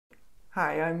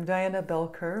Hi, I'm Diana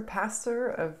Bell-Kerr, pastor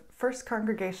of First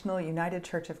Congregational United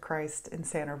Church of Christ in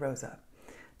Santa Rosa.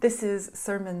 This is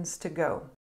Sermons to Go.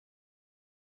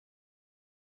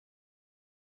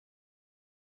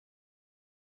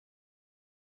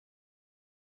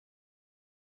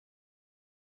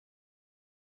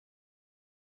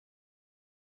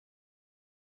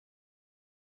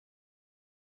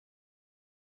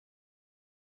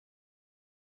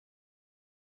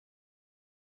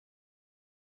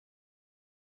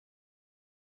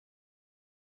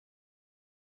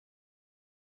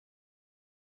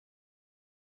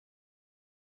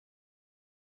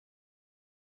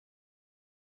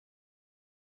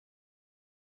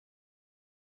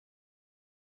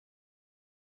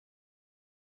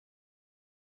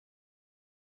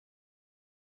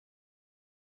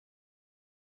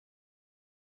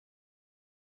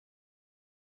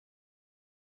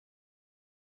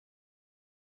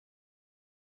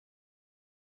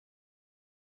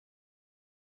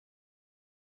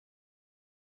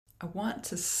 I want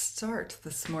to start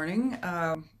this morning.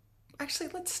 Actually,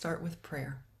 let's start with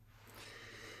prayer.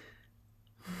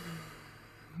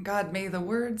 God, may the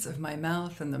words of my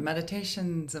mouth and the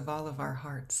meditations of all of our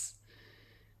hearts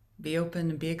be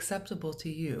open and be acceptable to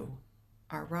you,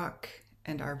 our rock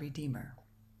and our redeemer.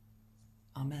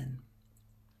 Amen.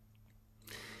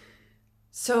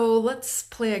 So let's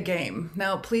play a game.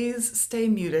 Now, please stay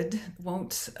muted.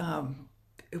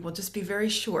 It will just be very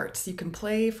short. You can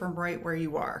play from right where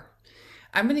you are.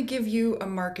 I'm going to give you a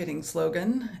marketing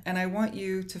slogan, and I want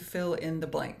you to fill in the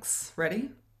blanks.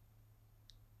 Ready?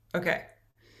 Okay.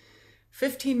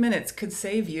 15 minutes could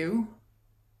save you.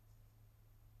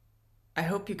 I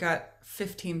hope you got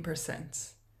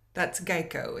 15%. That's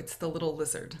Geico. It's the little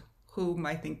lizard, whom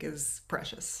I think is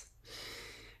precious.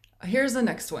 Here's the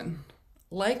next one.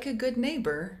 Like a good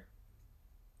neighbor,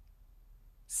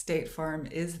 State Farm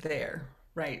is there.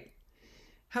 Right.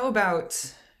 How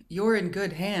about you're in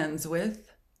good hands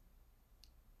with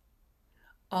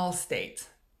Allstate?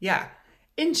 Yeah.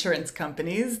 Insurance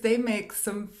companies, they make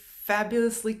some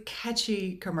fabulously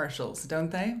catchy commercials,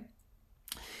 don't they?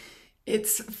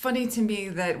 It's funny to me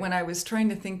that when I was trying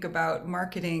to think about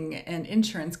marketing and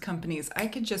insurance companies, I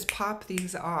could just pop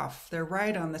these off. They're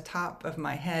right on the top of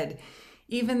my head,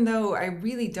 even though I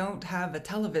really don't have a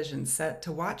television set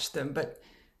to watch them. But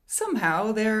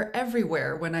somehow they're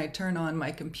everywhere when I turn on my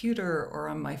computer or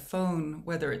on my phone,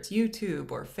 whether it's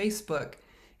YouTube or Facebook.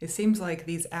 It seems like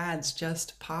these ads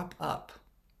just pop up.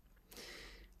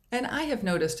 And I have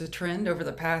noticed a trend over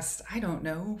the past, I don't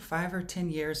know, 5 or 10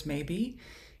 years maybe.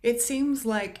 It seems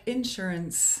like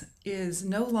insurance is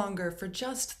no longer for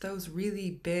just those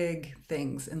really big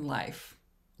things in life,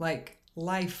 like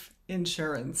life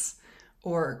insurance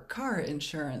or car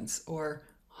insurance or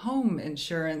home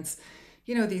insurance.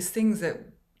 You know, these things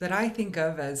that I think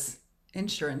of as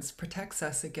insurance protects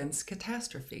us against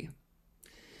catastrophe.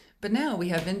 But now we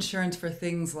have insurance for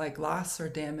things like loss or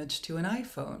damage to an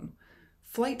iPhone,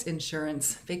 flight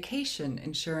insurance, vacation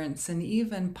insurance, and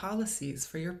even policies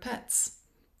for your pets.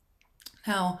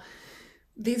 Now,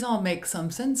 these all make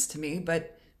some sense to me,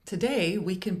 but today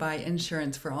we can buy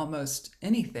insurance for almost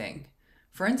anything.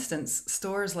 For instance,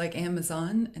 stores like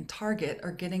Amazon and Target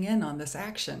are getting in on this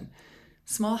action.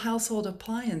 Small household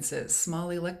appliances, small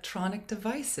electronic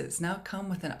devices now come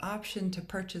with an option to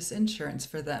purchase insurance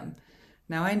for them.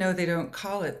 Now, I know they don't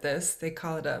call it this, they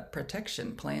call it a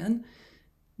protection plan,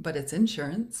 but it's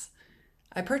insurance.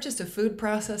 I purchased a food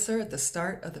processor at the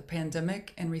start of the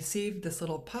pandemic and received this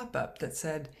little pop-up that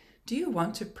said, "Do you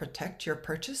want to protect your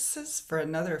purchases for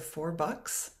another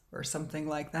 $4 or something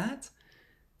like that?"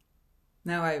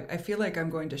 Now, I feel like I'm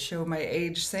going to show my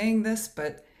age saying this,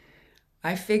 but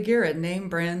I figure a name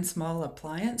brand small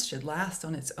appliance should last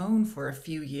on its own for a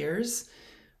few years,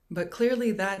 but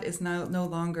clearly that is now no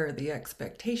longer the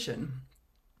expectation.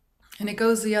 And it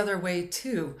goes the other way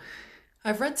too.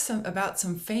 I've read about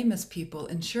some famous people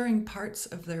insuring parts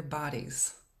of their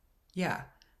bodies. Yeah,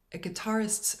 a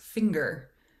guitarist's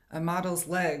finger, a model's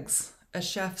legs, a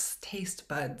chef's taste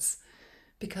buds,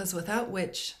 because without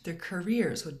which their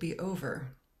careers would be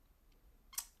over.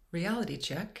 Reality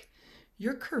check.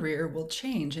 Your career will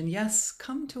change and, yes,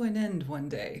 come to an end one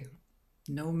day,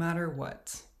 no matter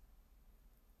what.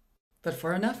 But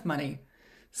for enough money,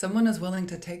 someone is willing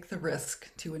to take the risk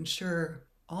to insure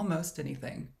almost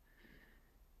anything.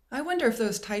 I wonder if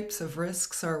those types of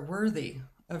risks are worthy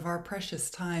of our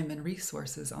precious time and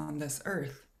resources on this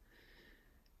earth.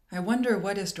 I wonder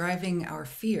what is driving our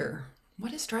fear.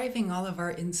 What is driving all of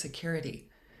our insecurity?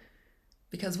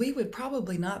 Because we would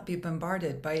probably not be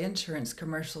bombarded by insurance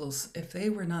commercials if they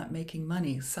were not making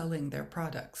money selling their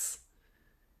products.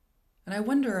 And I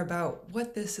wonder about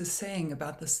what this is saying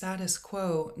about the status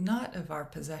quo, not of our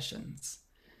possessions,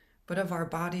 but of our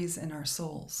bodies and our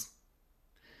souls.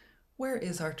 Where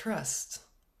is our trust?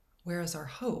 Where is our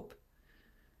hope?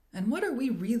 And what are we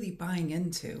really buying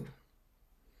into?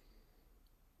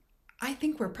 I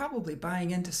think we're probably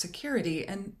buying into security.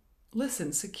 And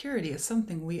listen, security is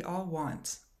something we all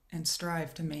want and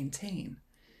strive to maintain.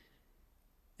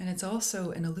 And it's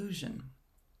also an illusion.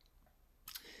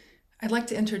 I'd like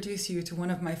to introduce you to one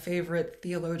of my favorite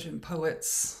theologian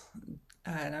poets,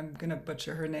 and I'm going to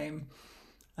butcher her name,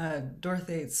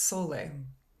 Dorothy Sole.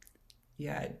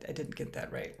 Yeah, I didn't get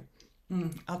that right.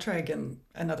 I'll try again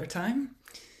another time.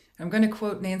 I'm going to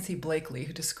quote Nancy Blakely,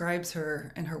 who describes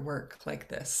her and her work like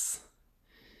this.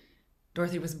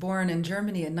 Dorothy was born in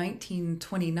Germany in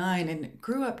 1929 and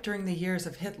grew up during the years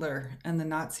of Hitler and the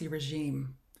Nazi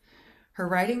regime. Her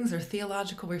writings are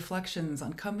theological reflections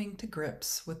on coming to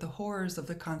grips with the horrors of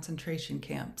the concentration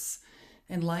camps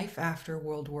and life after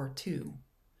World War II,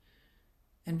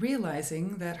 and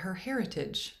realizing that her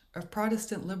heritage of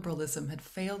Protestant liberalism had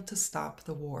failed to stop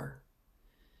the war.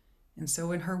 And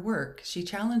so in her work, she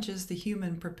challenges the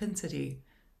human propensity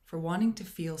for wanting to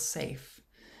feel safe,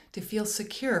 to feel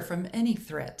secure from any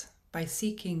threat by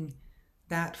seeking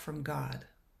that from God,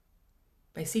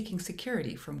 by seeking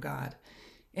security from God.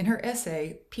 In her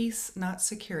essay, Peace, Not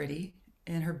Security,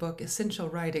 in her book Essential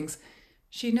Writings,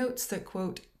 she notes that,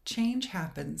 quote, change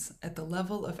happens at the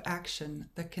level of action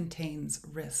that contains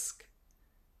risk.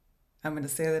 I'm going to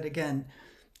say that again.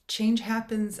 Change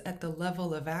happens at the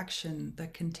level of action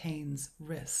that contains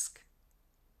risk.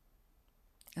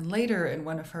 And later in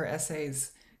one of her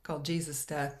essays called Jesus'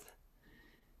 Death,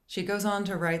 she goes on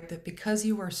to write that because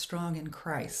you are strong in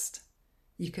Christ,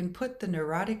 you can put the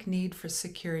neurotic need for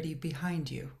security behind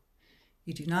you.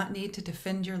 You do not need to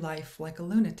defend your life like a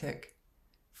lunatic.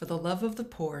 For the love of the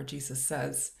poor, Jesus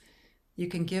says, you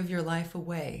can give your life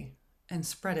away and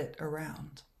spread it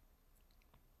around.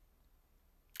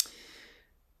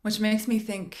 Which makes me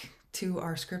think to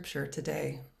our scripture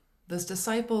today. Those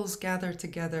disciples gather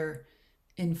together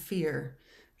in fear.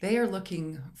 They are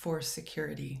looking for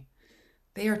security.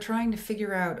 They are trying to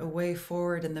figure out a way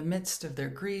forward in the midst of their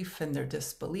grief and their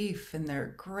disbelief and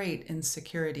their great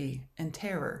insecurity and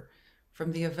terror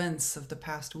from the events of the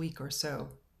past week or so.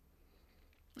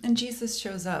 And Jesus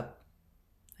shows up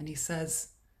and he says,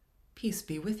 "Peace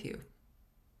be with you."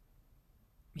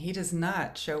 He does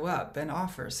not show up and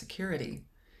offer security.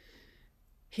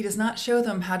 He does not show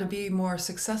them how to be more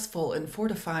successful in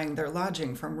fortifying their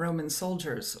lodging from Roman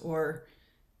soldiers or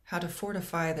how to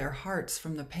fortify their hearts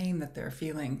from the pain that they're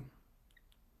feeling.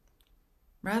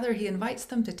 Rather, he invites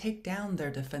them to take down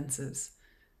their defenses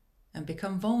and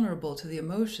become vulnerable to the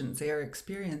emotions they are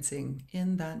experiencing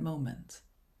in that moment.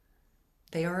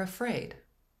 They are afraid.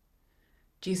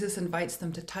 Jesus invites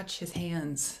them to touch his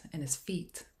hands and his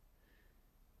feet.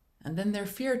 And then their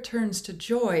fear turns to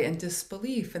joy and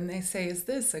disbelief, and they say, "Is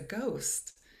this a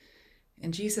ghost?"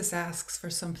 And Jesus asks for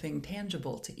something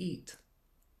tangible to eat.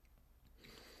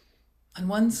 And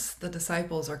once the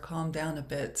disciples are calmed down a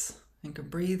bit and can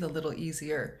breathe a little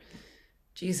easier,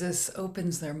 Jesus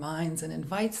opens their minds and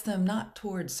invites them not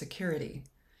towards security,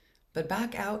 but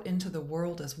back out into the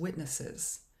world as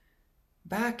witnesses,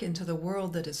 back into the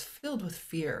world that is filled with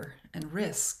fear and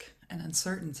risk and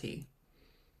uncertainty.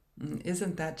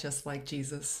 Isn't that just like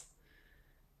Jesus?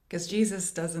 Because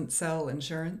Jesus doesn't sell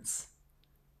insurance.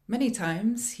 Many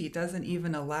times, he doesn't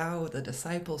even allow the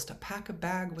disciples to pack a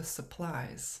bag with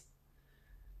supplies.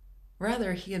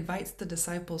 Rather, he invites the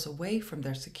disciples away from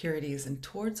their securities and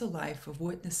towards a life of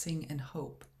witnessing and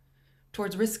hope,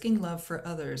 towards risking love for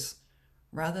others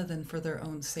rather than for their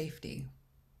own safety.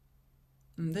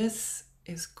 And this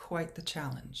is quite the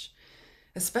challenge,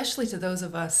 especially to those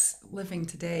of us living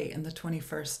today in the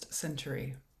 21st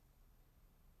century.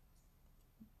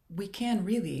 We can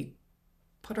really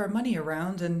put our money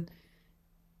around and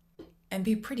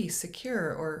be pretty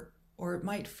secure, or it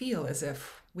might feel as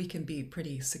if we can be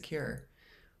pretty secure.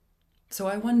 So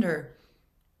I wonder,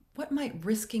 what might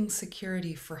risking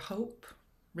security for hope,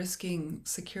 risking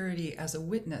security as a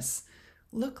witness,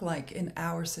 look like in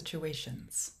our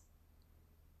situations?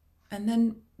 And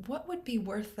then what would be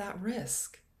worth that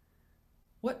risk?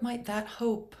 What might that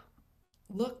hope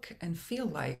look and feel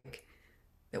like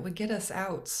that would get us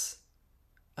out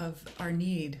of our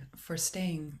need for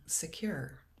staying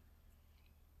secure?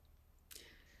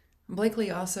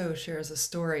 Blakely also shares a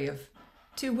story of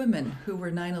two women who were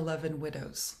 9/11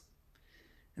 widows.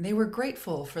 And they were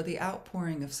grateful for the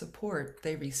outpouring of support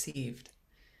they received.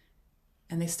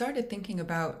 And they started thinking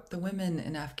about the women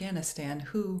in Afghanistan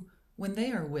who, when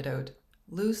they are widowed,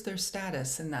 lose their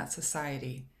status in that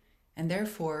society and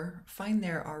therefore find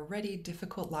their already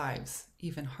difficult lives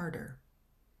even harder.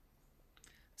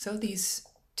 So these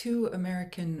two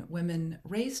American women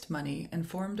raised money and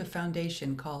formed a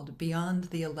foundation called Beyond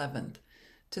the 11th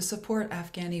to support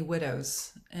Afghani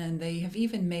widows, and they have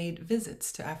even made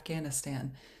visits to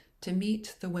Afghanistan to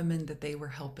meet the women that they were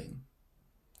helping.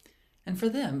 And for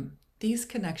them, these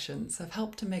connections have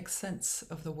helped to make sense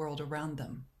of the world around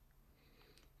them.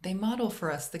 They model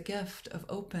for us the gift of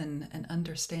open and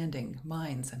understanding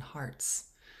minds and hearts,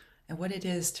 and what it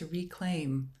is to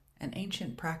reclaim an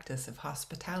ancient practice of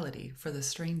hospitality for the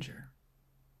stranger.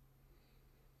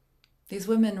 These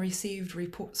women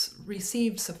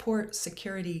received support,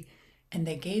 security, and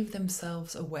they gave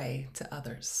themselves away to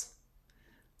others.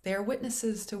 They are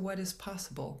witnesses to what is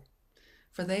possible,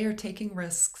 for they are taking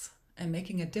risks and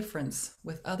making a difference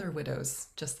with other widows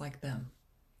just like them.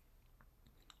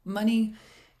 Money,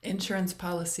 insurance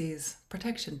policies,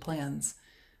 protection plans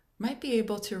might be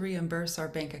able to reimburse our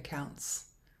bank accounts,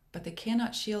 but they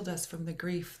cannot shield us from the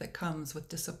grief that comes with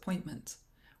disappointment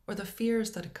or the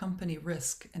fears that accompany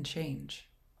risk and change.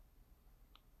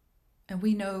 And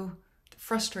we know,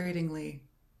 frustratingly,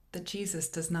 that Jesus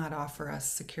does not offer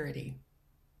us security.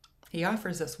 He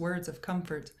offers us words of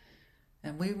comfort,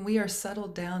 and when we are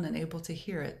settled down and able to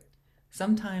hear it,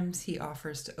 sometimes he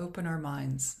offers to open our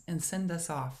minds and send us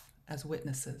off as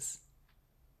witnesses.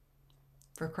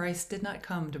 For Christ did not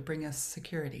come to bring us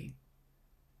security,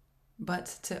 but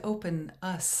to open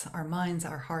us, our minds,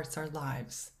 our hearts, our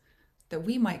lives, that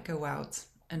we might go out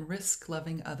and risk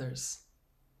loving others.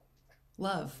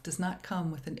 Love does not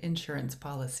come with an insurance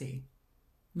policy,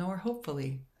 nor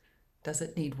hopefully does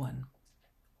it need one.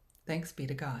 Thanks be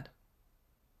to God.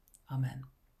 Amen.